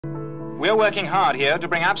We're working hard here to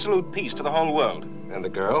bring absolute peace to the whole world. And the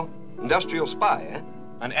girl? Industrial spy, eh?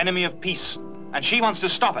 An enemy of peace. And she wants to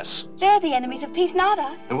stop us. They're the enemies of peace, not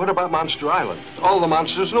us. And what about Monster Island? All the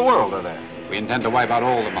monsters in the world are there. We intend to wipe out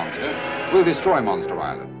all the monsters. We'll destroy Monster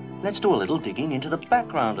Island. Let's do a little digging into the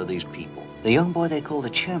background of these people. The young boy they call the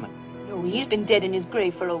chairman. Oh, he's been dead in his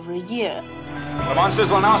grave for over a year. The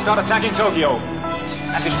monsters will now start attacking Tokyo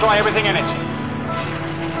and destroy everything in it.